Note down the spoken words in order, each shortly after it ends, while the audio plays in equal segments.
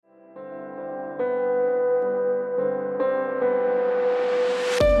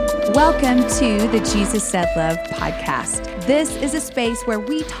Welcome to the Jesus Said Love podcast. This is a space where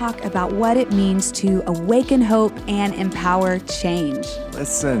we talk about what it means to awaken hope and empower change.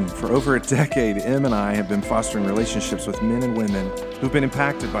 Listen, for over a decade, Em and I have been fostering relationships with men and women who've been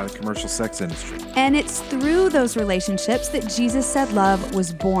impacted by the commercial sex industry. And it's through those relationships that Jesus Said Love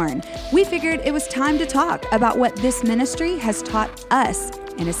was born. We figured it was time to talk about what this ministry has taught us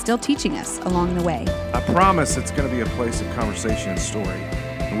and is still teaching us along the way. I promise it's going to be a place of conversation and story.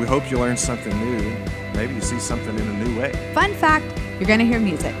 And we hope you learn something new. Maybe you see something in a new way. Fun fact, you're going to hear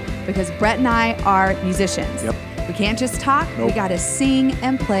music because Brett and I are musicians. Yep. We can't just talk, Nope. We got to sing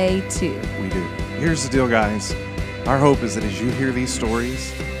and play too. We do. Here's the deal, guys. Our hope is that as you hear these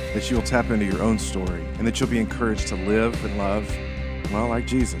stories, that you'll tap into your own story and that you'll be encouraged to live and love, well, like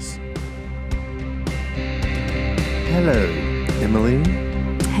Jesus. Hello, Emily.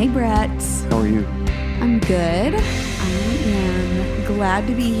 Hey, Brett. How are you? I'm good. I am glad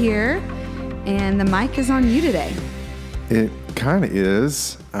to be here, and the mic is on you today. It kind of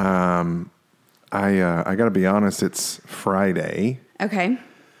is. I got to be honest, it's Friday. Okay.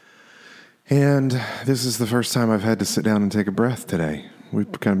 And this is the first time I've had to sit down and take a breath today. We've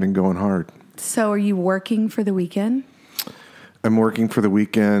kind of been going hard. So are you working for the weekend? I'm working for the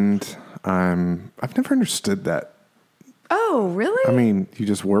weekend. I've never understood that. Oh, really? I mean, you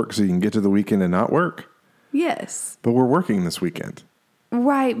just work so you can get to the weekend and not work? Yes. But we're working this weekend.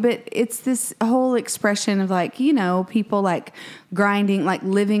 Right, but it's this whole expression of people like grinding, like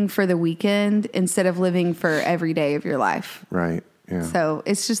living for the weekend instead of living for every day of your life. Right, yeah. So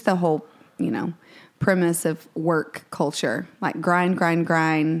it's just the whole, premise of work culture, like grind,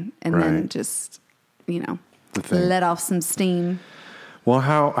 and then Right. just, The thing. let off some steam. Well,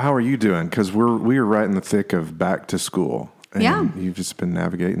 how are you doing? Because we are right in the thick of back to school. And Yeah. you've just been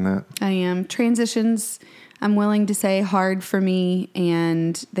navigating that? I am. Transitions, I'm willing to say, hard for me,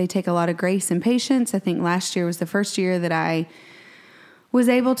 and they take a lot of grace and patience. I think last year was the first year that I was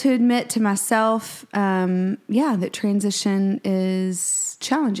able to admit to myself, that transition is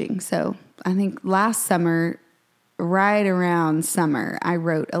challenging. So I think last summer, right around summer, I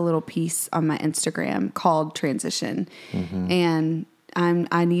wrote a little piece on my Instagram called Transition. Mm-hmm. And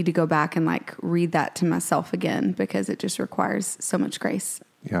I need to go back and read that to myself again because it just requires so much grace.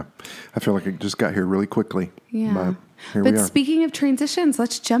 Yeah. I feel like I just got here really quickly. Yeah. But here we But are. speaking of transitions,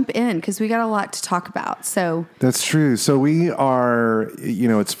 let's jump in because we got a lot to talk about. So That's true. So we are,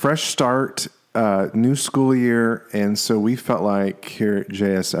 it's fresh start, new school year. And so we felt like here at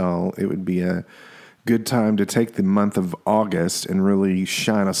JSL, it would be a good time to take the month of August and really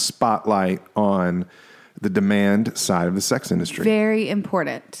shine a spotlight on the demand side of the sex industry. very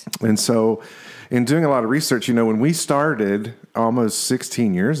important. And so in doing a lot of research, when we started almost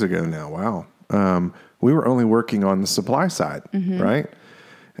 16 years ago now, wow, we were only working on the supply side, right?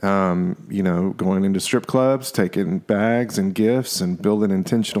 Going into strip clubs, taking bags and gifts and building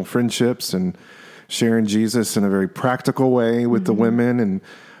intentional friendships and sharing Jesus in a very practical way with the women.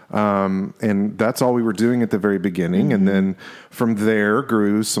 And that's all we were doing at the very beginning. And then from there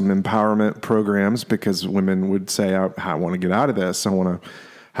grew some empowerment programs because women would say, I want to get out of this. I want to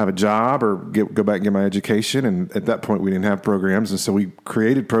have a job or go back and get my education. And at that point we didn't have programs. And so we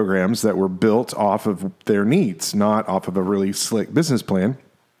created programs that were built off of their needs, not off of a really slick business plan.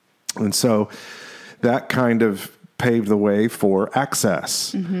 And so that kind of paved the way for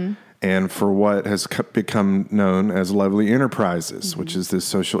access. And for what has become known as Lovely Enterprises, which is this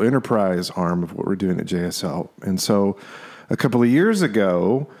social enterprise arm of what we're doing at JSL. And so a couple of years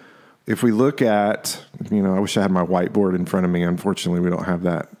ago, if we look at, I wish I had my whiteboard in front of me. Unfortunately, we don't have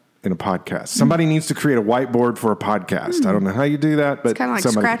that in a podcast. Somebody needs to create a whiteboard for a podcast. I don't know how you do that, but It's kind of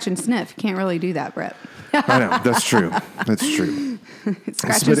like scratch and sniff. You can't really do that, Brett. I know, that's true. That's true.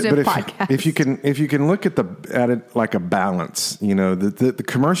 Scratch and sniff podcast. If you can look at it like a balance, the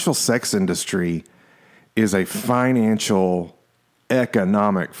commercial sex industry is a financial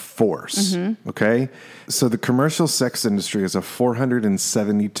economic force. Okay. So the commercial sex industry is a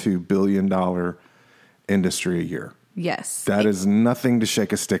 $472 billion industry a year. Yes. That is nothing to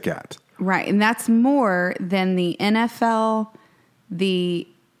shake a stick at. Right. And that's more than the NFL, the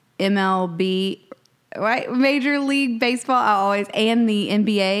MLB, right? Major League Baseball, and the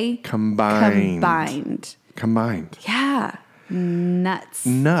NBA Combined. Yeah. Nuts.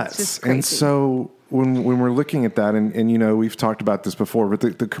 Nuts. Just crazy. And so when we're looking at that, and we've talked about this before,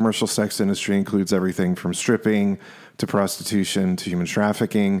 but the commercial sex industry includes everything from stripping to prostitution to human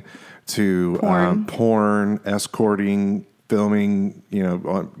trafficking to porn, escorting, filming,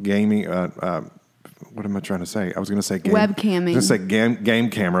 gaming, what am I trying to say? I was going to say webcamming. I was going to say game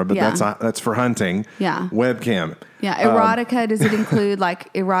camera, but that's for hunting. Yeah. Webcam. Yeah. Erotica, does it include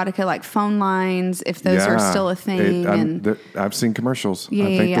like erotica, like phone lines, if those are still a thing? I've seen commercials. Yeah,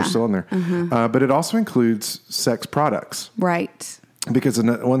 I think they're still in there. But it also includes sex products. Right. Because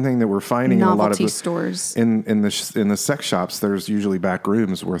one thing that we're finding Novelty in a lot of the stores in the sex shops, there's usually back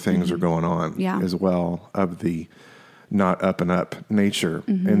rooms where things are going on as well, of the not up and up nature.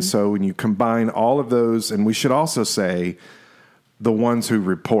 And so when you combine all of those, and we should also say the ones who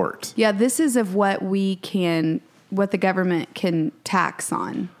report. Yeah, this is of what the government can tax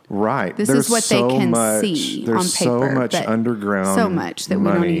on. Right. This is what they can see on paper. There's so much underground so much that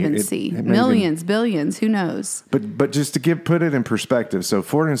money. We don't even see. Millions, billions, who knows? But just to put it in perspective, so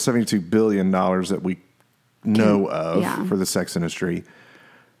 $472 billion that we know of for the sex industry,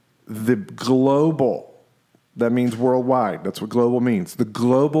 the global, that means worldwide. That's what global means. The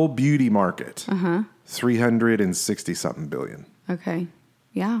global beauty market, 360 something billion. Okay.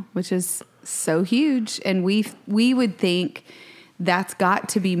 Yeah, which is so huge. And we would think that's got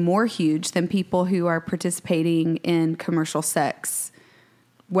to be more huge than people who are participating in commercial sex,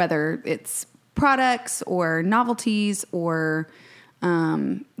 whether it's products or novelties or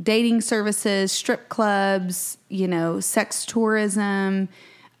dating services, strip clubs, sex tourism.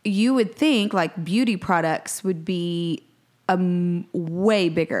 You would think like beauty products would be way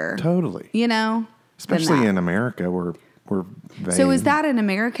bigger. Totally. Especially in America, we're vain. So is that an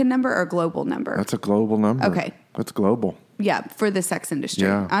American number or a global number? That's a global number. Okay. That's global. Yeah, for the sex industry.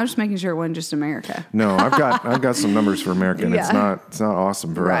 Yeah. I was just making sure it wasn't just America. No, I've got some numbers for America, and it's not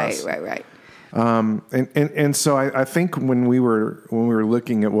awesome for us. Right. And so I think when we were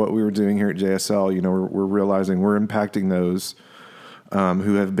looking at what we were doing here at JSL, we're realizing we're impacting those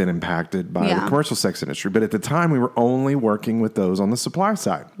who have been impacted by the commercial sex industry. But at the time, we were only working with those on the supply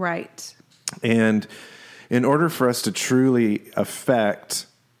side. Right. And in order for us to truly affect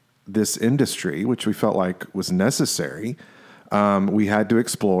this industry, which we felt like was necessary, we had to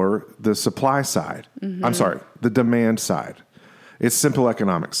explore the supply side. I'm sorry, the demand side. It's simple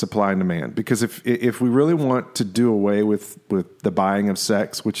economics, supply and demand. Because if we really want to do away with the buying of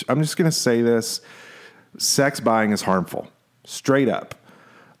sex, which I'm just going to say this, sex buying is harmful, straight up.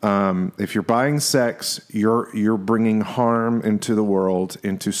 If you're buying sex, you're bringing harm into the world,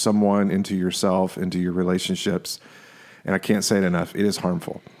 into someone, into yourself, into your relationships. And I can't say it enough. It is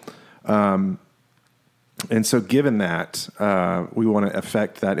harmful. And so given that, we want to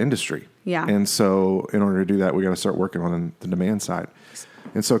affect that industry. Yeah. And so in order to do that, we got to start working on the demand side.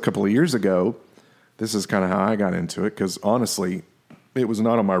 And so a couple of years ago, this is kind of how I got into it, because honestly, it was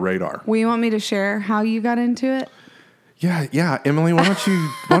not on my radar. Well, you want me to share how you got into it? Yeah. Emily, why don't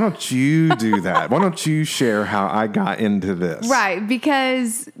you do that? Why don't you share how I got into this? Right.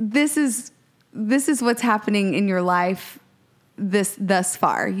 Because this is what's happening in your life thus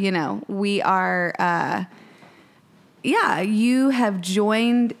far. We are, you have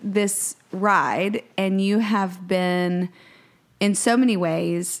joined this ride, and you have been in so many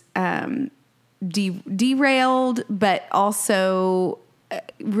ways, derailed, but also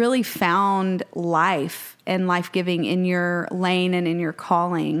really found life and life-giving in your lane and in your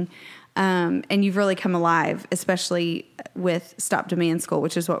calling. And you've really come alive, especially with Stop Demand School,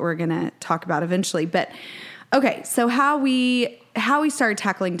 which is what we're going to talk about eventually. But okay, so how we started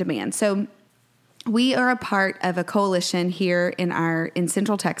tackling demand. So we are a part of a coalition here in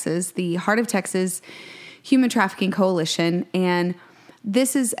Central Texas, the Heart of Texas Human Trafficking Coalition, and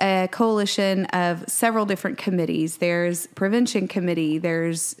this is a coalition of several different committees. There's prevention committee,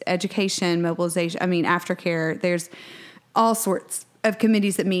 there's education, mobilization, aftercare. There's all sorts of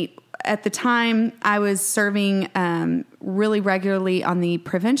committees that meet. At the time, I was serving really regularly on the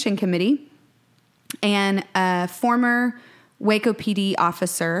prevention committee, and a former Waco PD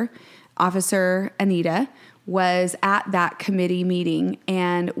officer, Officer Anita, was at that committee meeting,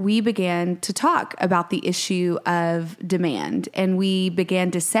 and we began to talk about the issue of demand. And we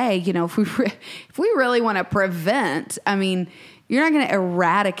began to say, if we really want to prevent, you're not going to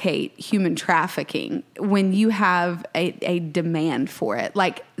eradicate human trafficking when you have a demand for it.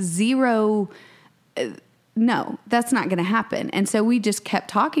 Like zero, no, that's not going to happen. And so we just kept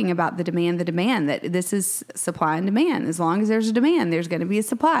talking about the demand, that this is supply and demand. As long as there's a demand, there's going to be a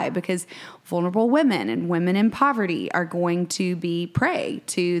supply, because vulnerable women and women in poverty are going to be prey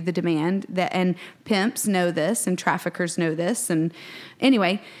to the demand and pimps know this and traffickers know this. And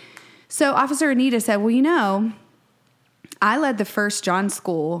anyway, so Officer Anita said, well, I led the first John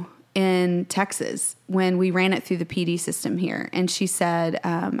School in Texas when we ran it through the PD system here. And she said,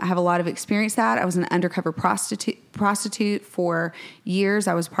 I have a lot of experience that. I was an undercover prostitute for years.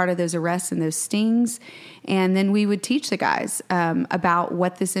 I was part of those arrests and those stings. And then we would teach the guys about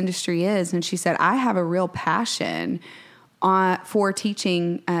what this industry is. And she said, I have a real passion for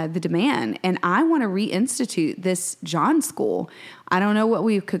teaching the demand. And I want to reinstitute this John School. I don't know what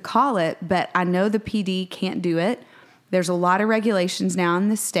we could call it, but I know the PD can't do it. There's a lot of regulations now in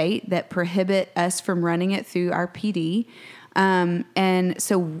the state that prohibit us from running it through our PD. And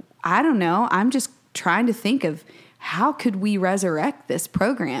so I don't know. I'm just trying to think of how could we resurrect this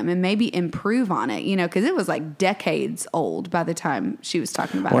program and maybe improve on it, because it was like decades old by the time she was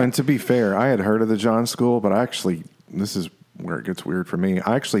talking about it. Well, and to be fair, I had heard of the John School, but this is where it gets weird for me.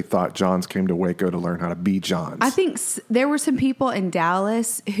 I actually thought Johns came to Waco to learn how to be Johns. I think there were some people in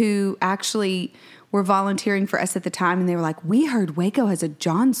Dallas who actually were volunteering for us at the time, and they were like, we heard Waco has a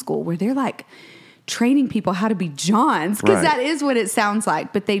John School where they're like training people how to be Johns, because that is what it sounds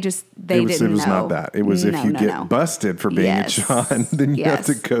like, but they didn't know. It was not that. It was if you get busted for being a John, then you have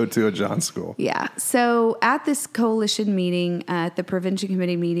to go to a John School. Yeah. So at this coalition meeting, at the prevention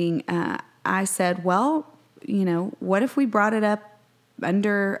committee meeting, I said, well, what if we brought it up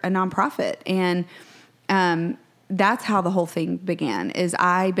under a nonprofit? And that's how the whole thing began, is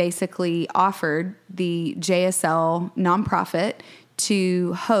I basically offered the JSL nonprofit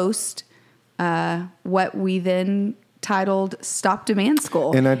to host what we then titled Stop Demand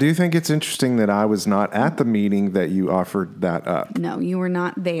School. And I do think it's interesting that I was not at the meeting that you offered that up. No, you were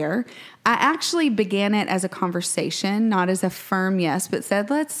not there. I actually began it as a conversation, not as a firm yes, but said,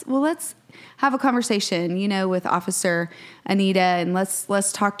 let's have a conversation, with Officer Anita, and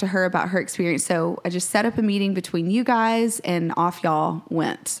let's talk to her about her experience. So I just set up a meeting between you guys, and off y'all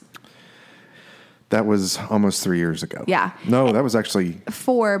went. That was almost 3 years ago. Yeah. No, that was actually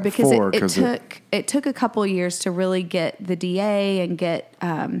 4, because it took a couple of years to really get the DA and get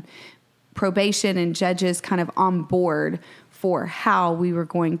probation and judges kind of on board for how we were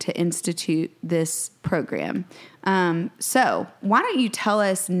going to institute this program. So why don't you tell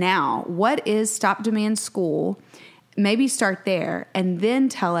us now, what is Stop Demand School? Maybe start there, and then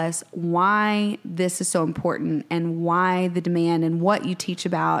tell us why this is so important and why the demand and what you teach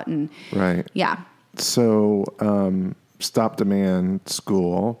about. And right. Yeah. So Stop Demand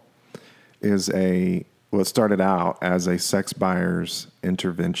School is it started out as a sex buyers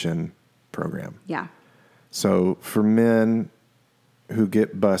intervention program. Yeah. So for men who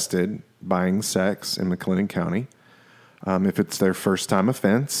get busted buying sex in McLennan County, if it's their first time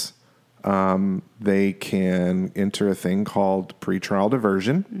offense, they can enter a thing called pretrial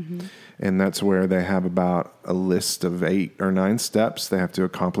diversion. Mm-hmm. And that's where they have about a list of 8 or 9 steps. They have to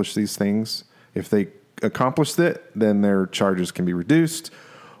accomplish these things. If they accomplish it, then their charges can be reduced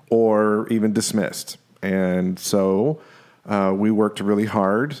or even dismissed. And so we worked really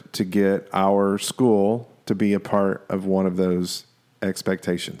hard to get our school to be a part of one of those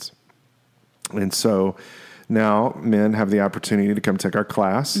expectations. And so now men have the opportunity to come take our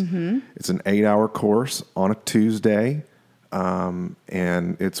class. Mm-hmm. It's an 8-hour course on a Tuesday, and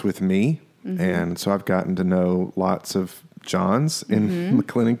it's with me. Mm-hmm. And so I've gotten to know lots of Johns in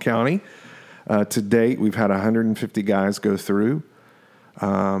McLennan County. To date, we've had 150 guys go through,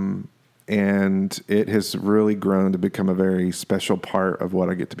 and it has really grown to become a very special part of what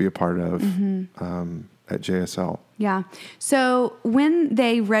I get to be a part of at JSL. Yeah. So when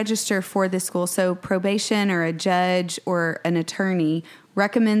they register for this school, so probation or a judge or an attorney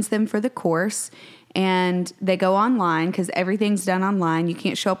recommends them for the course, and they go online because everything's done online. You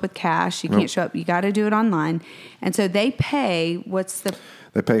can't show up with cash. You can't show up. You got to do it online. And so they pay,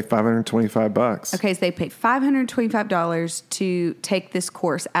 They pay $525. Okay, so they pay $525 to take this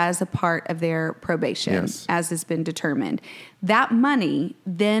course as a part of their probation, as has been determined. That money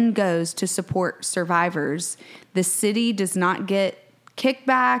then goes to support survivors. The city does not get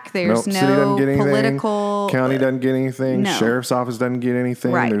kickback. There's city doesn't get anything. Political. County doesn't get anything. No. Sheriff's office doesn't get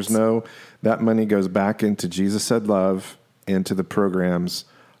anything. Right. That money goes back into Jesus Said Love, into the programs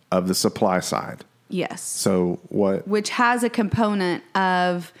of the supply side. Yes. So which has a component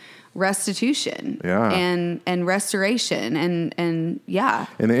of restitution and restoration and yeah.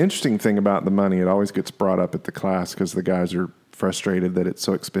 And the interesting thing about the money, it always gets brought up at the class because the guys are frustrated that it's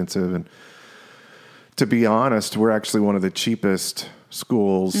so expensive. And to be honest, we're actually one of the cheapest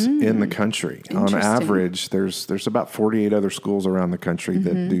schools in the country. On average, there's about 48 other schools around the country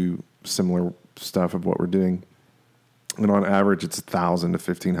that do similar stuff of what we're doing. And on average, it's $1,000 to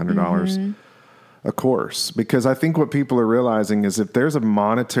 $1,500 a course. Because I think what people are realizing is if there's a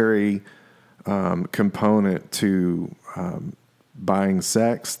monetary component to buying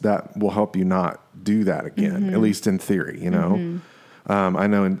sex, that will help you not do that again, at least in theory, you know. I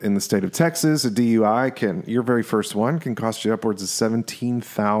know in the state of Texas, a DUI your very first one can cost you upwards of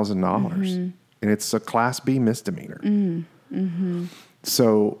 $17,000. And it's a Class B misdemeanor.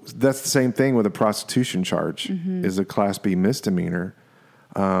 So that's the same thing with a prostitution charge, is a Class B misdemeanor.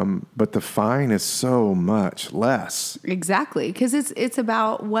 But the fine is so much less. Exactly. Because it's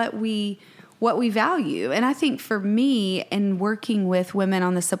about what we value. And I think for me, in working with women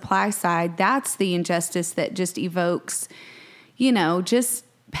on the supply side, that's the injustice that just evokes, just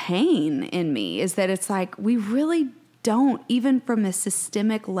pain in me, is that it's like, we really don't, even from a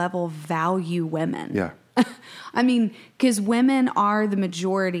systemic level, value women. Yeah. I mean, because women are the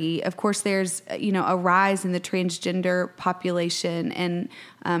majority. Of course, there's, a rise in the transgender population. And,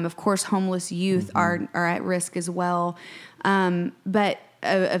 of course, homeless youth are at risk as well. But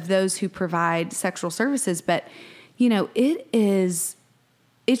of those who provide sexual services. But,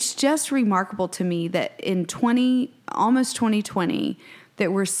 it's just remarkable to me that in almost 2020,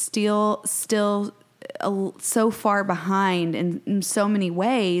 that we're still so far behind in so many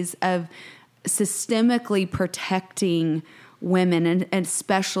ways of systemically protecting women and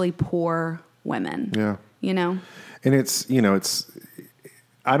especially poor women. Yeah. And it's,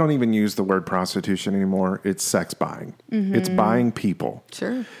 I don't even use the word prostitution anymore. It's sex buying. It's buying people.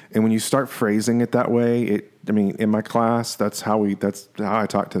 Sure. And when you start phrasing it that way, in my class, that's how I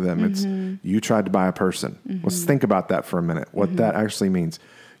talk to them. It's, you tried to buy a person. Let's think about that for a minute, what that actually means.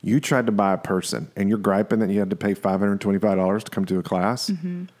 You tried to buy a person and you're griping that you had to pay $525 to come to a class.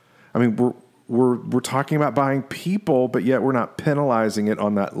 I mean, we're talking about buying people, but yet we're not penalizing it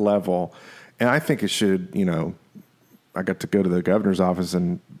on that level. And I think it should, I got to go to the governor's office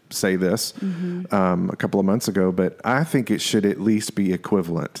and say this a couple of months ago, but I think it should at least be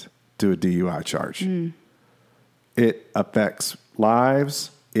equivalent to a DUI charge. It affects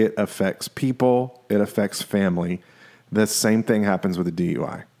lives. It affects people. It affects family. The same thing happens with a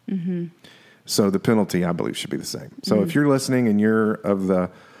DUI. So the penalty, I believe, should be the same. So if you're listening and you're of the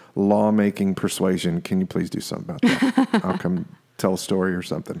lawmaking persuasion, can you please do something about that? I'll come tell a story or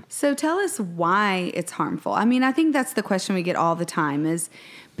something. So tell us why it's harmful. I mean, I think that's the question we get all the time is,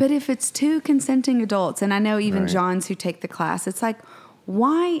 but if it's two consenting adults, and I know even Johns who take the class, it's like,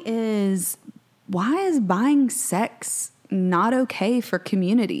 why is buying sex not okay for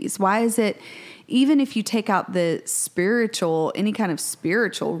communities? Why is it, even if you take out the any kind of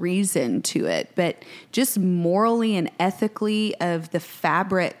spiritual reason to it, but just morally and ethically of the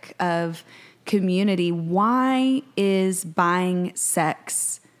fabric of community, why is buying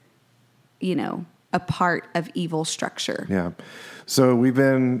sex, a part of evil structure? Yeah. So we've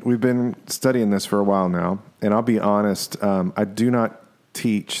been studying this for a while now, and I'll be honest, I do not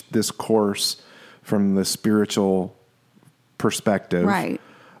teach this course from the spiritual perspective. Right.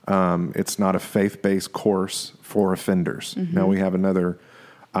 It's not a faith-based course for offenders. Now we have another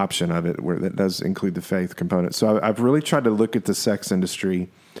option of it that does include the faith component. So I've really tried to look at the sex industry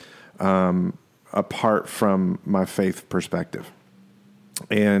apart from my faith perspective.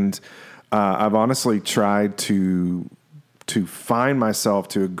 And I've honestly tried to find myself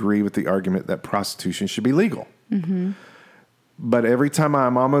to agree with the argument that prostitution should be legal. But every time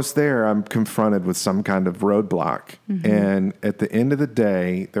I'm almost there, I'm confronted with some kind of roadblock. And at the end of the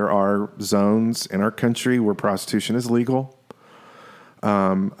day, there are zones in our country where prostitution is legal.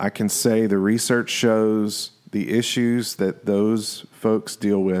 I can say the research shows the issues that those folks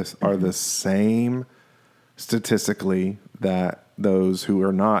deal with are the same statistically that those who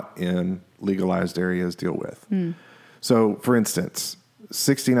are not in legalized areas deal with. So, for instance,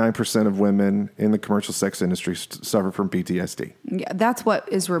 69% of women in the commercial sex industry suffer from PTSD. Yeah, that's what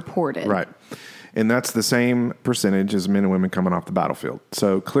is reported. Right. And that's the same percentage as men and women coming off the battlefield.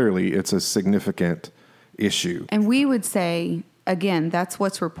 So clearly it's a significant issue. And we would say, again, that's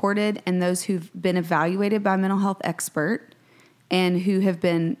what's reported, and those who've been evaluated by a mental health expert and who have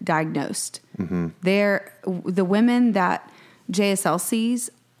been diagnosed. The women that JSL sees,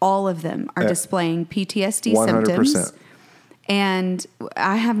 all of them are displaying PTSD 100%. Symptoms. And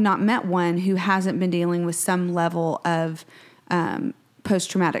I have not met one who hasn't been dealing with some level of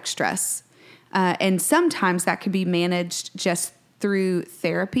post-traumatic stress. And sometimes that can be managed just through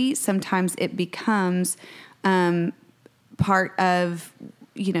therapy. Sometimes it becomes part of,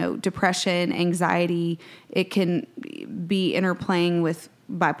 depression, anxiety. It can be interplaying with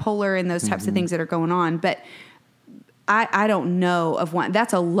bipolar and those types of things that are going on. But I don't know of one.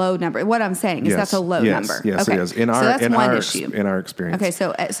 That's a low number. What I'm saying is that's a low number. Yes, okay. it is. In our experience. Okay,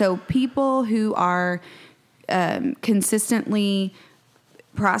 so people who are consistently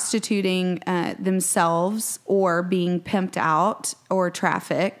prostituting themselves or being pimped out or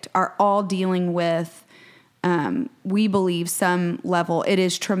trafficked are all dealing with, we believe, some level. It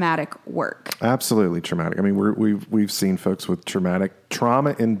is traumatic work. Absolutely traumatic. I mean, we've seen folks with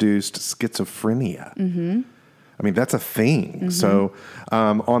trauma-induced schizophrenia. Mm-hmm. I mean, that's a thing. Mm-hmm. So,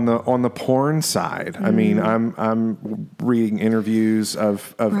 on the porn side, I mean, I'm reading interviews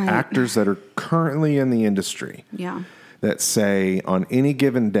of actors that are currently in the industry. Yeah. That say on any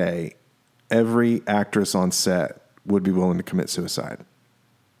given day, every actress on set would be willing to commit suicide.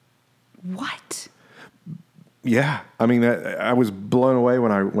 What? Yeah. I mean, I was blown away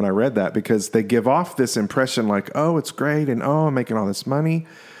when I read that, because they give off this impression like, oh, it's great, and oh, I'm making all this money.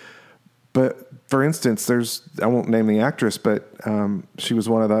 But for instance, I won't name the actress, but she was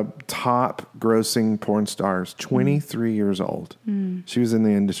one of the top grossing porn stars, 23 years old. Mm. She was in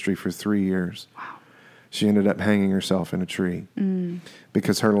the industry for 3 years. Wow. She ended up hanging herself in a tree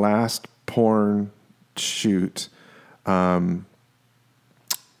because her last porn shoot, something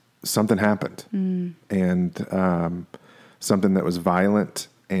happened, and something that was violent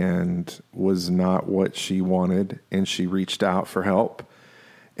and was not what she wanted, and she reached out for help,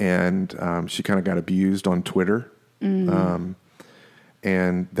 and she kind of got abused on Twitter, and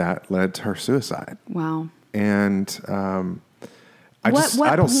that led to her suicide. Wow. And I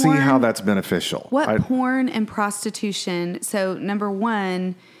don't see how that's beneficial. Porn and prostitution? So number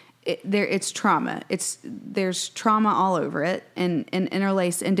one, it's trauma. There's trauma all over it and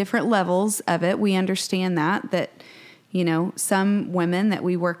interlaced in different levels of it. We understand that, some women that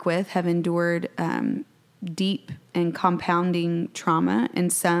we work with have endured deep and compounding trauma,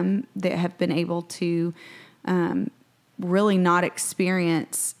 and some that have been able to really not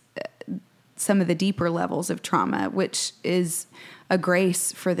experience some of the deeper levels of trauma, which is a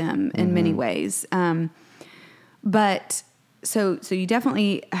grace for them in many ways. But so you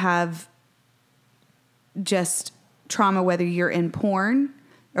definitely have just trauma, whether you're in porn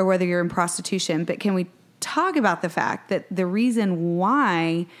or whether you're in prostitution. But can we talk about the fact that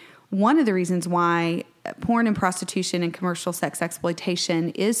one of the reasons why porn and prostitution and commercial sex exploitation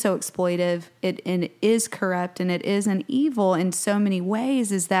is so exploitive, and it is corrupt, and it is an evil in so many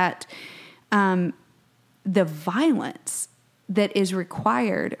ways, is that the violence that is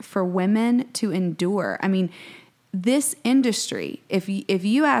required for women to endure. I mean, this industry, if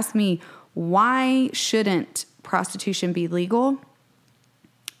you ask me, why shouldn't prostitution be legal?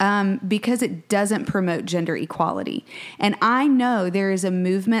 Because it doesn't promote gender equality. And I know there is a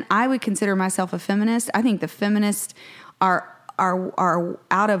movement. I would consider myself a feminist. I think the feminists are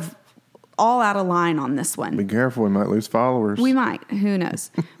out of line on this one. Be careful, we might lose followers. We might. Who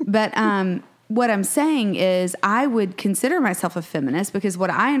knows? But what I'm saying is I would consider myself a feminist because what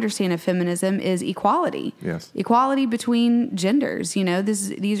I understand of feminism is equality. Yes. Equality between genders.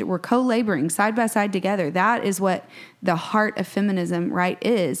 We're co-laboring side by side together. That is what the heart of feminism, right,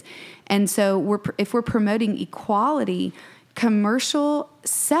 is. And so if we're promoting equality, commercial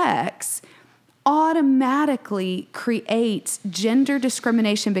sex automatically creates gender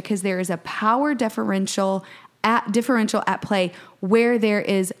discrimination because there is a power differential at play where there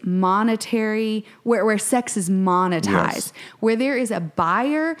is monetary, where sex is monetized, yes. Where there is a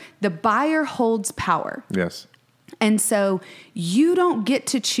buyer, the buyer holds power. Yes. And so you don't get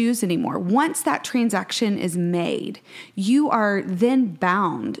to choose anymore. Once that transaction is made, you are then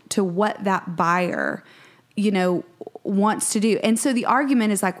bound to what that buyer, wants to do. And so the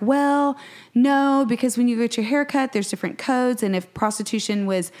argument is like, well, no, because when you get your hair cut, there's different codes. And if prostitution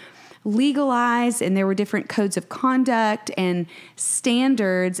was legalized and there were different codes of conduct and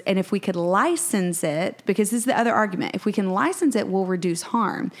standards, and if we could license it, because this is the other argument, if we can license it, we'll reduce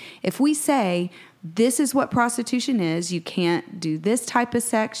harm. If we say, this is what prostitution is, you can't do this type of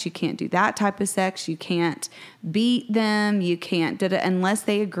sex, you can't do that type of sex, you can't beat them, you can't do it unless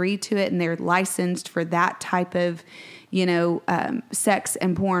they agree to it and they're licensed for that type of, sex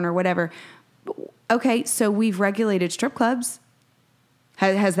and porn or whatever. Okay, so we've regulated strip clubs.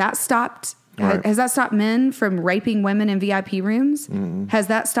 Has that stopped? Right. Has that stopped men from raping women in VIP rooms? Mm-hmm. Has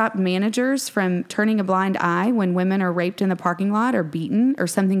that stopped managers from turning a blind eye when women are raped in the parking lot or beaten or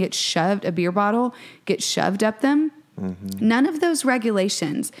something gets shoved, a beer bottle gets shoved up them? Mm-hmm. None of those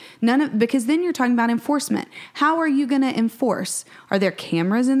regulations, because then you're talking about enforcement. How are you going to enforce? Are there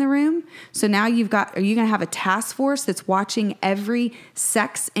cameras in the room? So now are you going to have a task force that's watching every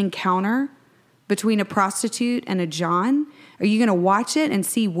sex encounter between a prostitute and a John? Are you going to watch it and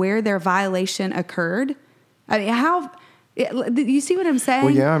see where their violation occurred? I mean, you see what I'm saying?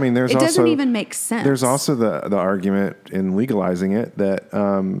 Well, yeah. I mean, it doesn't even make sense. There's also the argument in legalizing it that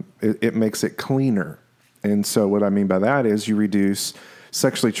it makes it cleaner. And so what I mean by that is you reduce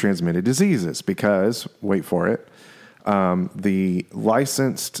sexually transmitted diseases because, wait for it, the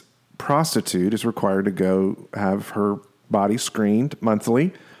licensed prostitute is required to go have her body screened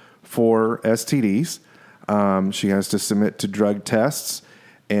monthly for STDs. She has to submit to drug tests,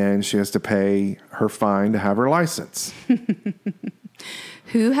 and she has to pay her fine to have her license.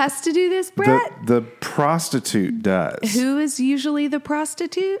 Who has to do this, Brett? The prostitute does. Who is usually the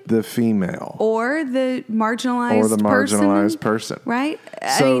prostitute? The female. Or the marginalized person. Right?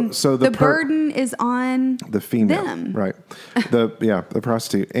 So the burden is on the female. Them. Right. The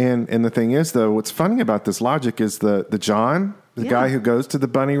prostitute. And the thing is, though, what's funny about this logic is the John, the guy who goes to the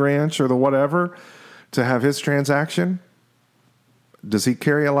bunny ranch or the whatever to have his transaction, does he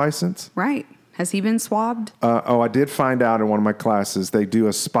carry a license? Right. Has he been swabbed? I did find out in one of my classes they do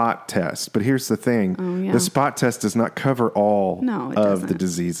a spot test. But here's the thing. Oh, yeah. The spot test does not cover all of the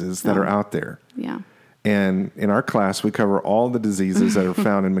diseases that are out there. Yeah. And in our class, we cover all the diseases that are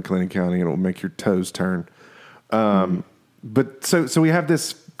found in McLennan County, and it will make your toes turn. But so we have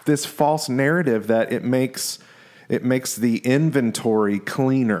this false narrative that it makes the inventory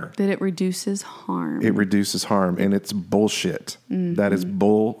cleaner. That it reduces harm. It reduces harm, and it's bullshit. Mm-hmm. That is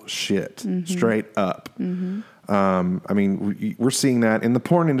bullshit, straight up. Mm-hmm. I mean, we're seeing that in the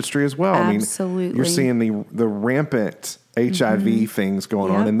porn industry as well. Absolutely. I mean, you're seeing the rampant HIV things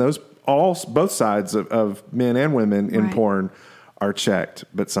going on, and both sides of men and women in porn are checked,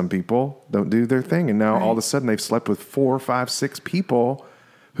 but some people don't do their thing, and now all of a sudden they've slept with 4, 5, 6 people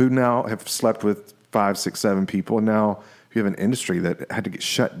who now have slept with 5, 6, 7 people, and now you have an industry that had to get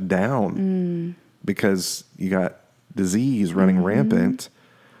shut down because you got disease running rampant.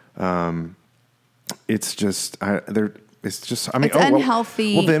 It's just it's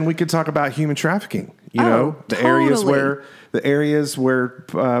unhealthy. Well, then we could talk about human trafficking. The areas where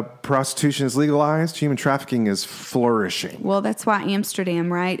prostitution is legalized, human trafficking is flourishing. Well, that's why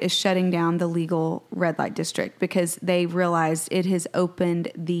Amsterdam, right, is shutting down the legal red light district, because they realized it has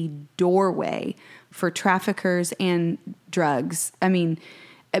opened the doorway for traffickers and drugs. I mean,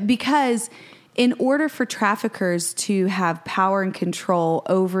 because in order for traffickers to have power and control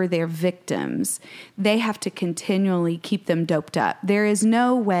over their victims, they have to continually keep them doped up. There is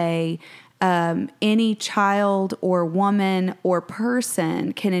no way any child or woman or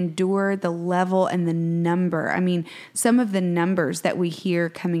person can endure the level and the number. I mean, some of the numbers that we hear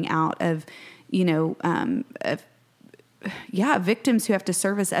coming out of, victims who have to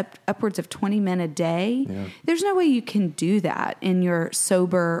service upwards of 20 men a day. Yeah. There's no way you can do that in your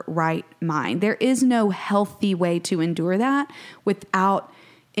sober, right mind. There is no healthy way to endure that without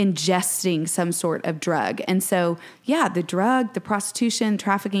ingesting some sort of drug. And so, the drug, the prostitution,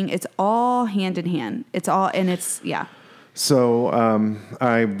 trafficking, it's all hand in hand. So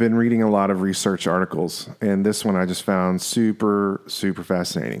I've been reading a lot of research articles, and this one I just found super, super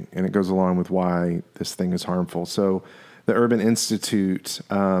fascinating. And it goes along with why this thing is harmful. So the Urban Institute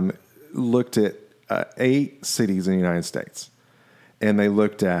looked at 8 cities in the United States, and they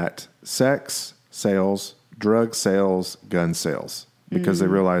looked at sex sales, drug sales, gun sales, because they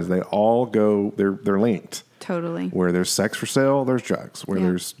realized they all they're linked. Totally. Where there's sex for sale, there's drugs. Where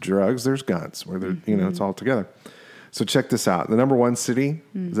there's drugs, there's guns. Where there, it's all together. So check this out. The number 1 city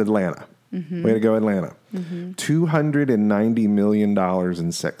is Atlanta. Way to go, Atlanta. $290 million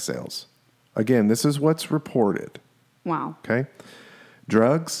in sex sales. Again, this is what's reported. Wow. Okay.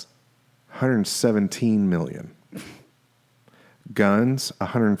 Drugs, $117 million. Guns,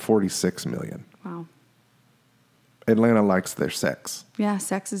 $146 million. Wow. Atlanta likes their sex. Yeah,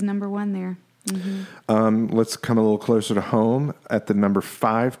 sex is number 1 there. Mm-hmm. Let's come a little closer to home. At the number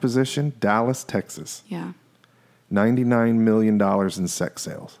 5 position, Dallas, Texas. Yeah. $99 million in sex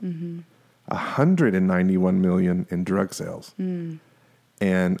sales. $191 million in drug sales. And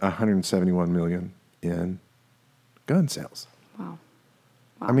 $171 million in gun sales. Wow.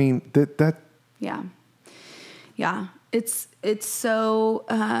 I mean, that. Yeah. Yeah. It's so,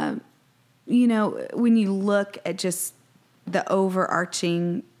 when you look at just the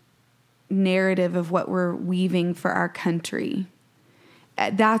overarching narrative of what we're weaving for our country,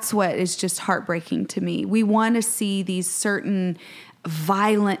 that's what is just heartbreaking to me. We want to see these certain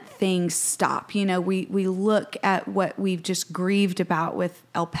violent things stop. We look at what we've just grieved about with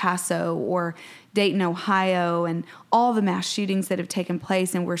El Paso or Dayton, Ohio, and all the mass shootings that have taken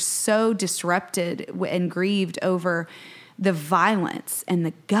place. And we're so disrupted and grieved over the violence and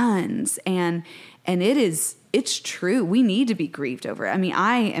the guns. And it's true. We need to be grieved over it. I mean,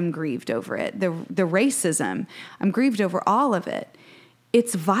 I am grieved over it. The racism, I'm grieved over all of it.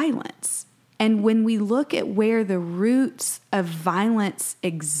 It's violence. And when we look at where the roots of violence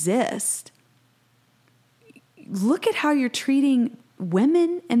exist, look at how you're treating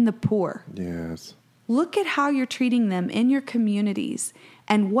women and the poor. Yes. Look at how you're treating them in your communities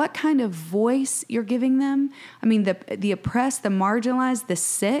and what kind of voice you're giving them. I mean, the oppressed, the marginalized, the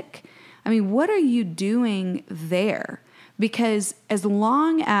sick. I mean, what are you doing there? Because as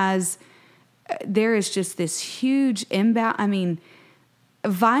long as there is just this huge imbalance, I mean,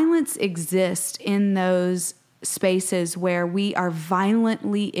 violence exists in those spaces where we are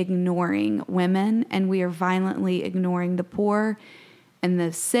violently ignoring women and we are violently ignoring the poor and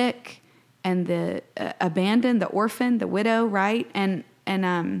the sick and the abandoned, the orphan, the widow, right? And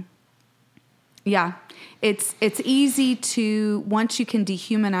it's easy to, once you can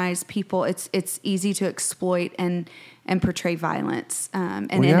dehumanize people, it's easy to exploit and portray violence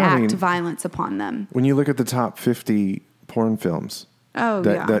and enact violence upon them. When you look at the top 50 porn films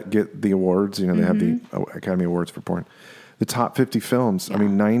that get the awards, they have the Academy Awards for porn. The top 50 films,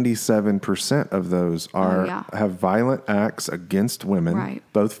 97% of those have violent acts against women, right,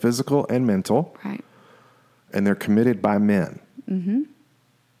 both physical and mental, right, and they're committed by men. Mm-hmm.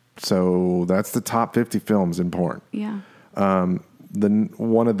 So that's the top 50 films in porn. Yeah.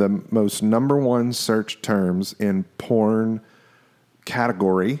 One of the most number one search terms in porn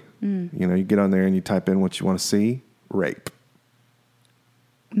category, you get on there and you type in what you want to see, rape.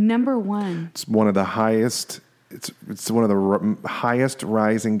 Number one. It's one of the highest. It's one of the highest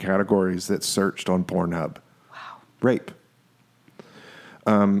rising categories that's searched on Pornhub. Wow. Rape.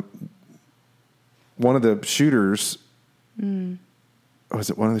 One of the shooters. Was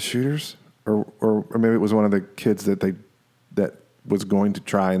it one of the shooters, or maybe it was one of the kids that was going to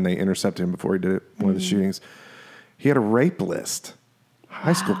try and they intercepted him before he did it? One of the shootings. He had a rape list.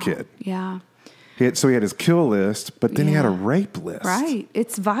 High school kid. Yeah. He had his kill list, but then he had a rape list. Right.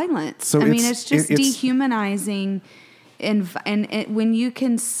 It's violence. So it's just dehumanizing. And when you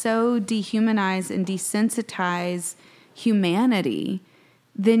can so dehumanize and desensitize humanity,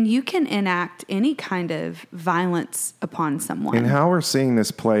 then you can enact any kind of violence upon someone. And how we're seeing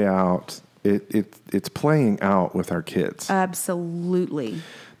this play out, it's playing out with our kids. Absolutely.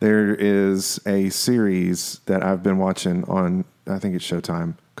 There is a series that I've been watching on, I think it's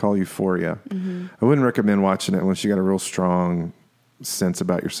Showtime, called Euphoria. Mm-hmm. I wouldn't recommend watching it unless you got a real strong sense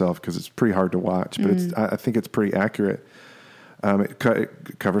about yourself because it's pretty hard to watch, but I think it's pretty accurate.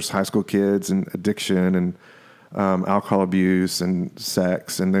 It covers high school kids and addiction and alcohol abuse and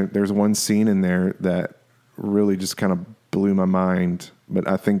sex. And there's one scene in there that really just kind of blew my mind, but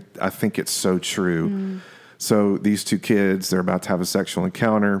I think it's so true. So these two kids, they're about to have a sexual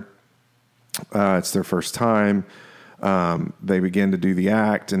encounter. It's their first time. They begin to do the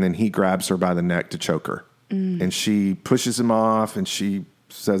act, and then he grabs her by the neck to choke her. And she pushes him off, and she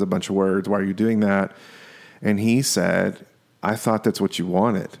says a bunch of words. Why are you doing that? And he said, I thought that's what you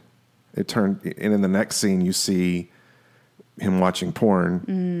wanted. And in the next scene, you see him watching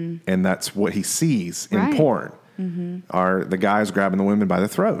porn, and that's what he sees in porn. Are the guys grabbing the women by the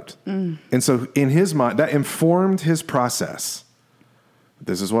throat. And so in his mind, that informed his process.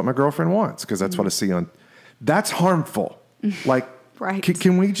 This is what my girlfriend wants, because that's what I see on. That's harmful. Like, right.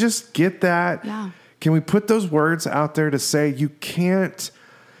 Can we just get that? Yeah. Can we put those words out there to say you can't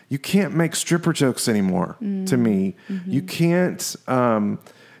make stripper jokes anymore to me. You can't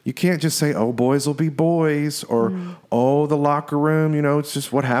just say, oh, boys will be boys, or, oh, the locker room, it's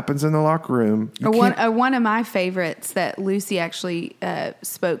just what happens in the locker room. One of my favorites that Lucy actually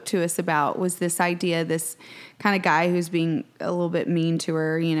spoke to us about was this idea, this kind of guy who's being a little bit mean to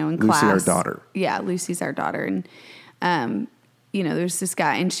her, in class. Lucy, our daughter. Yeah, Lucy's our daughter. And, there's this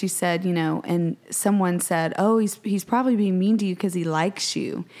guy, and she said, and someone said, oh, he's probably being mean to you because he likes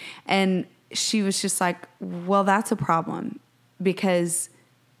you. And she was just like, well, that's a problem, because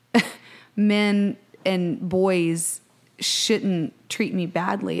men and boys shouldn't treat me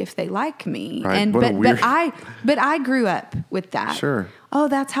badly if they like me. Right. And but I grew up with that. Sure. Oh,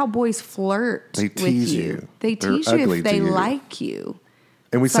 that's how boys flirt. They tease you. They tease you if they like you.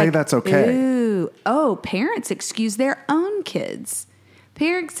 And we say that's okay. Ooh. Oh, parents excuse their own kids.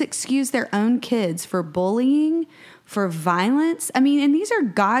 Parents excuse their own kids for bullying, for violence. I mean, and these are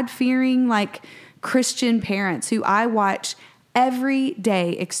God-fearing, Christian parents who I watch every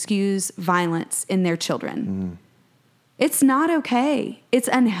day excuse violence in their children. It's not okay. It's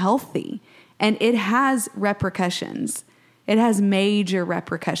unhealthy. And it has repercussions. It has major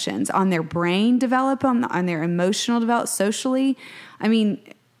repercussions on their brain development, on their emotional development, socially. I mean,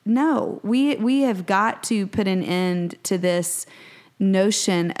 no, we have got to put an end to this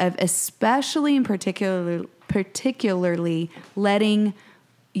notion of, especially and particularly letting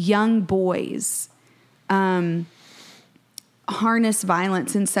young boys harness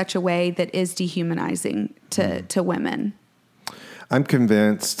violence in such a way that is dehumanizing to women. I'm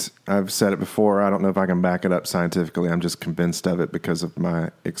convinced. I've said it before. I don't know if I can back it up scientifically. I'm just convinced of it because of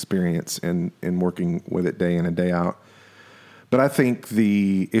my experience in working with it day in and day out. But I think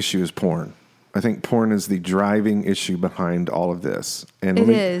the issue is porn. I think porn is the driving issue behind all of this. And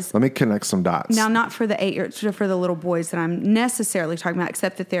let me connect some dots. Now, not for the 8-year-olds, for the little boys that I'm necessarily talking about,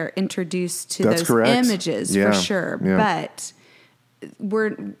 except that they're introduced to those images for sure. Yeah. But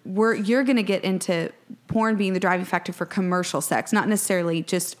you're going to get into porn being the driving factor for commercial sex, not necessarily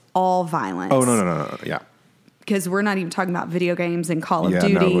just all violence. Oh, no. Yeah. Because we're not even talking about video games and Call of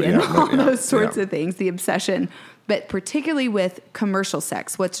Duty and all those sorts of things, the obsession. But particularly with commercial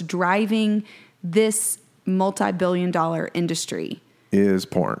sex, what's driving this multi-billion-dollar industry is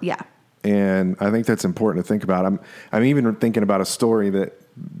porn. Yeah. And I think that's important to think about. I'm even thinking about a story that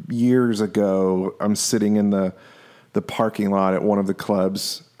years ago, I'm sitting in the parking lot at one of the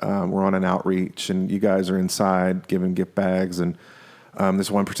clubs. We're on an outreach, and you guys are inside giving gift bags. And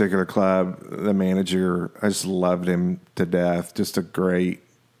this one particular club, the manager, I just loved him to death. Just a great,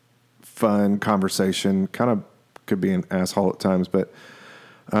 fun conversation. Kind of could be an asshole at times, but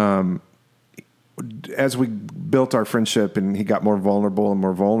as we built our friendship and he got more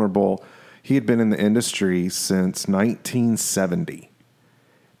vulnerable, he had been in the industry since 1970.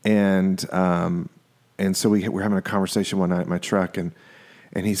 And so we were having a conversation one night in my truck, and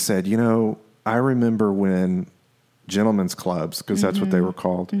he said, I remember when gentlemen's clubs, because that's what they were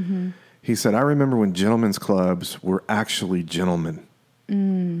called. Mm-hmm. He said, I remember when gentlemen's clubs were actually gentlemen.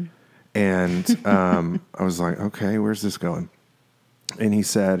 Mm. And I was like, okay, where's this going? And he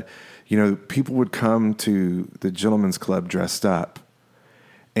said, people would come to the gentlemen's club dressed up,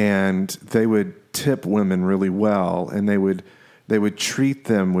 and they would tip women really well, and they would treat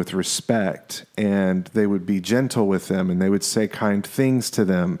them with respect, and they would be gentle with them, and they would say kind things to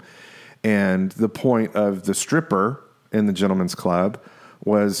them. And the point of the stripper in the gentlemen's club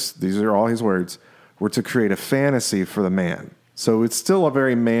was, these are all his words, were to create a fantasy for the man. So it's still a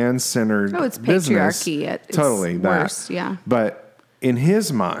very man-centered business. Oh, it's patriarchy at its worst, yeah. But in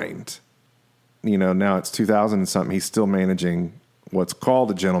his mind, now it's 2000 and something, he's still managing what's called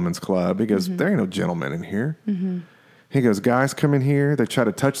a gentleman's club. He goes, there ain't no gentlemen in here. Mm-hmm. He goes, guys come in here, they try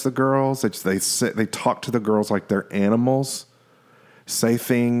to touch the girls, they talk to the girls like they're animals, say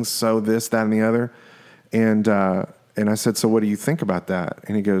things, so this, that, and the other. And I said, so what do you think about that?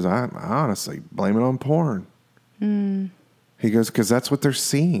 And he goes, I honestly blame it on porn. Mm. He goes, because that's what they're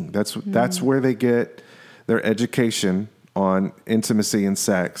seeing. That's where they get their education on intimacy and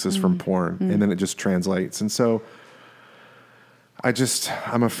sex is from porn. And then it just translates. And so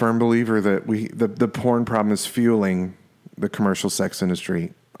I'm a firm believer that the porn problem is fueling the commercial sex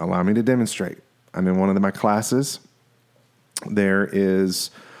industry. Allow me to demonstrate. I'm in one of my classes. There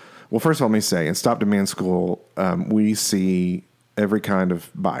is, well, first of all, let me say, in Stop Demand School, we see every kind of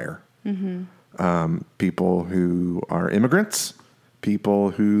buyer. Mm-hmm. People who are immigrants,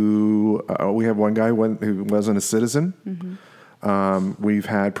 people who, we have one guy who wasn't a citizen. Mm-hmm. We've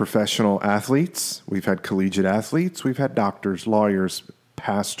had professional athletes. We've had collegiate athletes. We've had doctors, lawyers,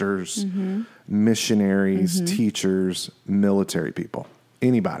 pastors, missionaries, teachers, military people.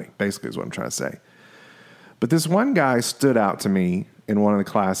 Anybody, basically, is what I'm trying to say. But this one guy stood out to me in one of the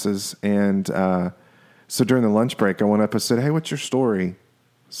classes. And so during the lunch break, I went up and said, hey, what's your story?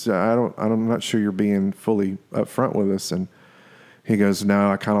 So I'm not sure you're being fully upfront with us. And he goes,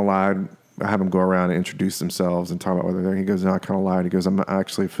 no, I kind of lied. I have them go around and introduce themselves and talk about whether they're there. He goes, no, I kind of lied. He goes, I'm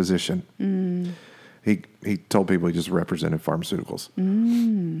actually a physician. Mm. He told people he just represented pharmaceuticals.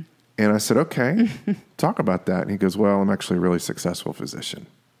 Mm. And I said, okay, talk about that. And he goes, well, I'm actually a really successful physician.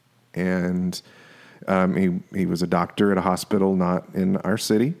 And he was a doctor at a hospital not in our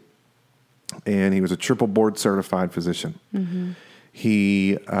city. And he was a triple board certified physician. Mm-hmm.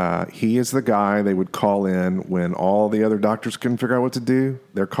 He is the guy they would call in when all the other doctors couldn't figure out what to do.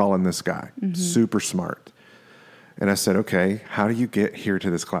 They're calling this guy. Mm-hmm. Super smart. And I said, okay, how do you get here to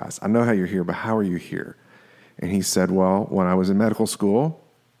this class? I know how you're here, but how are you here? And he said, well, when I was in medical school,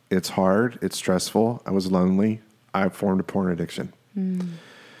 it's hard, it's stressful, I was lonely, I formed a porn addiction. Mm.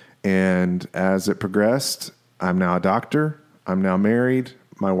 And as it progressed, I'm now a doctor, I'm now married,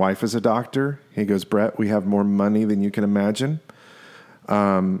 my wife is a doctor. He goes, Brett, we have more money than you can imagine.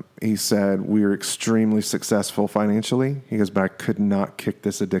 He said, we are extremely successful financially. He goes, but I could not kick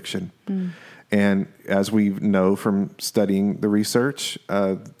this addiction. Mm. And as we know from studying the research,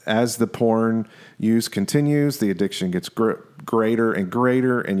 as the porn use continues, the addiction gets greater and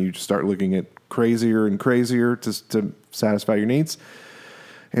greater, and you start looking at crazier and crazier to satisfy your needs.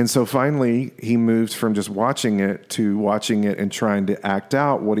 And so finally, he moved from just watching it to watching it and trying to act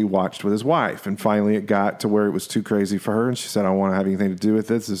out what he watched with his wife. And finally, it got to where it was too crazy for her. And she said, I don't want to have anything to do with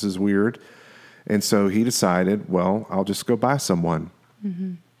this. This is weird. And so he decided, well, I'll just go buy someone.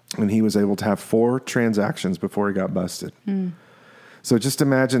 And he was able to have 4 transactions before he got busted. So just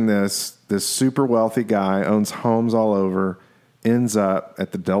imagine this super wealthy guy, owns homes all over, ends up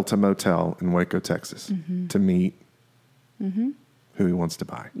at the Delta Motel in Waco, Texas to meet who he wants to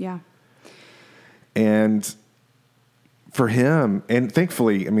buy. Yeah. And for him, and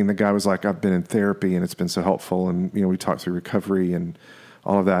thankfully, I mean, the guy was like, I've been in therapy and it's been so helpful. And, we talked through recovery and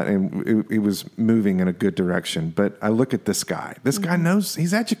all of that. And it was moving in a good direction. But I look at this guy. This guy knows,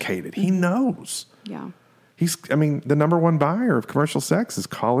 he's educated. He knows. Yeah. The number one buyer of commercial sex is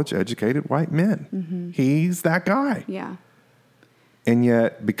college-educated white men. He's that guy. Yeah. And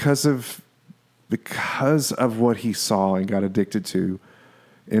yet, because of what he saw and got addicted to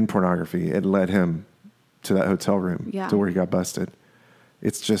in pornography, it led him to that hotel room, to where he got busted.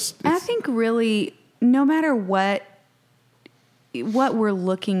 I think really, no matter what we're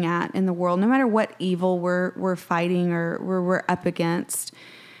looking at in the world, no matter what evil we're fighting or we're up against,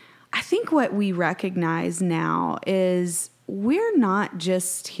 I think what we recognize now is we're not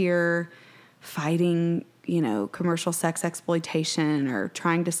just here fighting, commercial sex exploitation or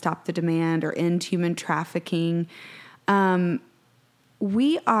trying to stop the demand or end human trafficking.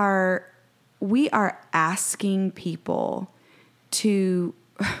 We are asking people to,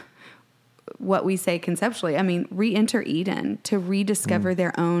 what we say conceptually, re-enter Eden, to rediscover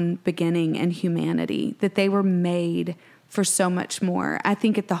their own beginning and humanity, that they were made for so much more. I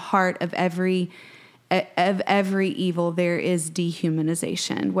think at the heart of every evil, there is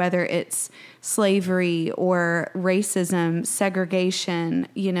dehumanization, whether it's slavery or racism, segregation,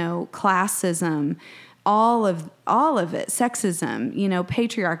 classism, all of it, sexism,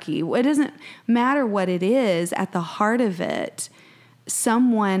 patriarchy. It doesn't matter what it is. At the heart of it,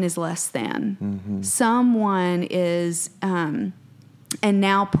 someone is less than. Someone is, and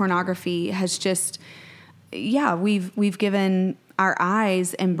now pornography has just, we've given our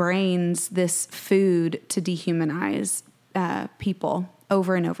eyes and brains this food to dehumanize people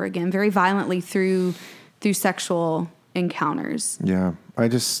over and over again, very violently through sexual encounters. Yeah. I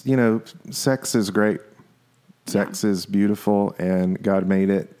just, sex is great. Sex is beautiful, and God made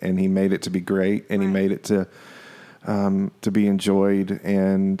it, and he made it to be great, and he made it to be enjoyed.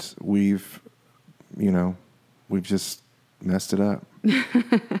 And we've just messed it up.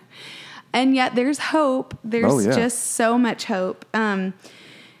 And yet there's hope. There's just so much hope.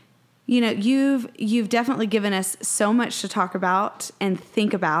 You've definitely given us so much to talk about and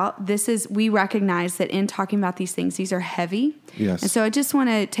think about. We recognize that in talking about these things, these are heavy. Yes. And so I just want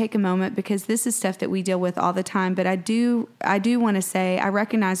to take a moment, because this is stuff that we deal with all the time. But I do want to say, I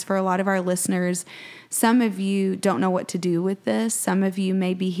recognize for a lot of our listeners, some of you don't know what to do with this. Some of you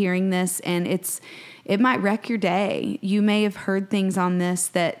may be hearing this and it might wreck your day. You may have heard things on this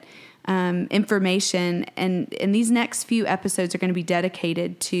that, information, and these next few episodes are going to be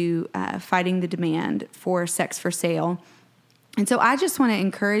dedicated to fighting the demand for sex for sale. And so I just want to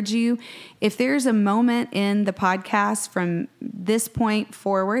encourage you, if there's a moment in the podcast from this point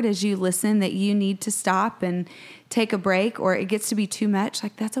forward as you listen that you need to stop and take a break, or it gets to be too much,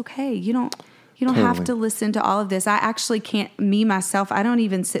 that's okay. You don't totally have to listen to all of this. I actually can't, myself, I don't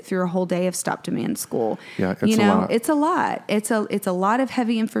even sit through a whole day of Stop Demand School. Yeah, it's a lot. It's a lot. It's a lot of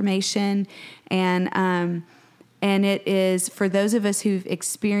heavy information, and it is for those of us who've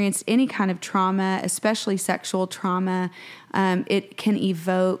experienced any kind of trauma, especially sexual trauma. It can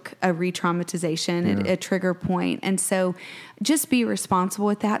evoke a re-traumatization, a trigger point. And so just be responsible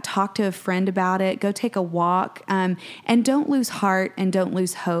with that. Talk to a friend about it. Go take a walk. And don't lose heart and don't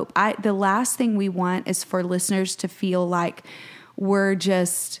lose hope. The last thing we want is for listeners to feel like we're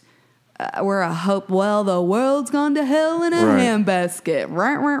just... we're a hope. Well, the world's gone to hell in a handbasket.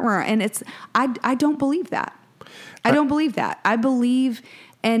 Right. And I don't believe that. I don't believe that. I believe,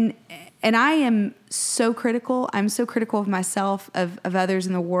 and I am so critical. I'm so critical of myself, of others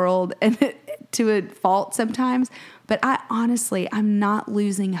in the world, and to a fault sometimes. But I'm not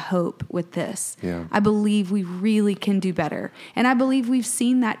losing hope with this. Yeah. I believe we really can do better. And I believe we've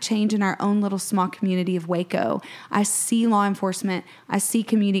seen that change in our own little small community of Waco. I see law enforcement. I see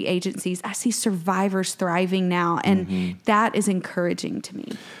community agencies. I see survivors thriving now. And that is encouraging to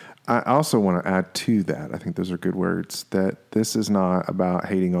me. I also want to add to that, I think those are good words, that this is not about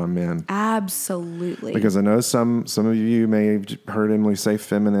hating on men. Absolutely. Because I know some of you may have heard Emily say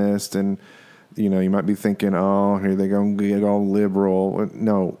feminist, and You might be thinking, oh, here they go, get all liberal.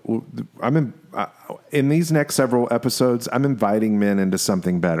 No, in these next several episodes, I'm inviting men into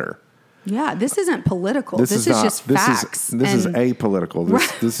something better. Yeah, this isn't political. This is just facts. This is apolitical.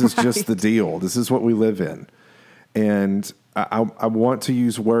 This is just the deal. This is what we live in. And I want to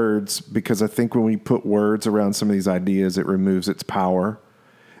use words because I think when we put words around some of these ideas, it removes its power,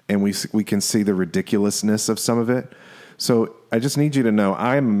 and we can see the ridiculousness of some of it. So I just need you to know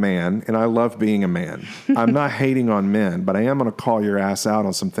I am a man, and I love being a man. I'm not hating on men, but I am going to call your ass out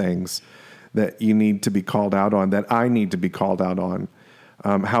on some things that you need to be called out on, that I need to be called out on.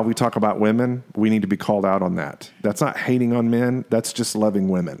 How we talk about women, we need to be called out on that. That's not hating on men. That's just loving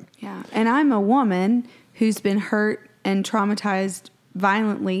women. Yeah. And I'm a woman who's been hurt and traumatized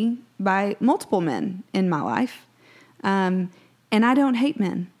violently by multiple men in my life. And I don't hate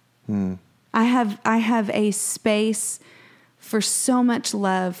men. I have a space for so much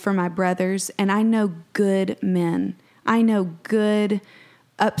love for my brothers, and I know good men. I know good,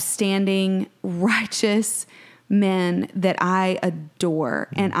 upstanding, righteous men that I adore,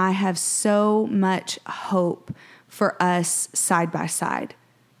 and I have so much hope for us side by side.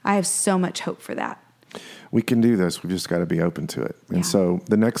 I have so much hope for that. We can do this. We've just got to be open to it. And so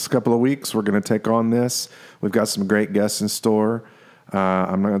the next couple of weeks, we're going to take on this. We've got some great guests in store.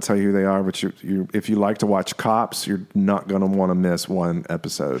 I'm not going to tell you who they are, but if you like to watch Cops, you're not going to want to miss one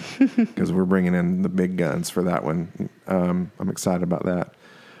episode because we're bringing in the big guns for that one. I'm excited about that.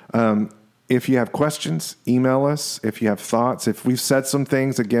 If you have questions, email us. If you have thoughts, if we've said some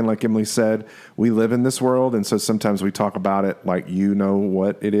things, again, like Emily said, we live in this world, and so sometimes we talk about it like you know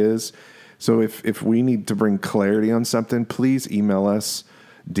what it is. So if we need to bring clarity on something, please email us,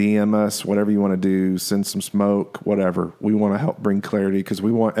 DM us, whatever you want to do, send some smoke, whatever. We want to help bring clarity because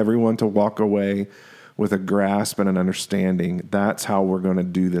we want everyone to walk away with a grasp and an understanding. That's how we're going to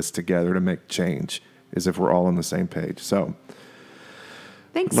do this together to make change, is if we're all on the same page. So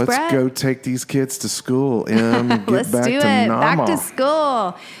thanks, let's Brett. go take these kids to school and get Let's back do to it. Nama. Back to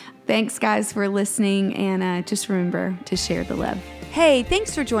school. Thanks, guys, for listening, and just remember to share the love. Hey,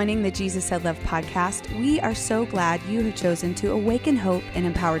 thanks for joining the Jesus Said Love podcast. We are so glad you have chosen to awaken hope and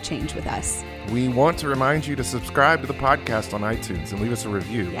empower change with us. We want to remind you to subscribe to the podcast on iTunes and leave us a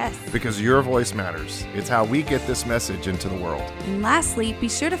review. Yes. Because your voice matters. It's how we get this message into the world. And lastly, be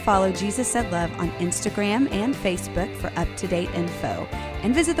sure to follow Jesus Said Love on Instagram and Facebook for up-to-date info.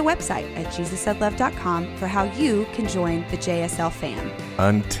 And visit the website at JesusSaidLove.com for how you can join the JSL fam.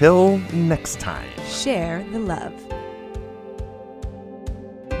 Until next time. Share the love.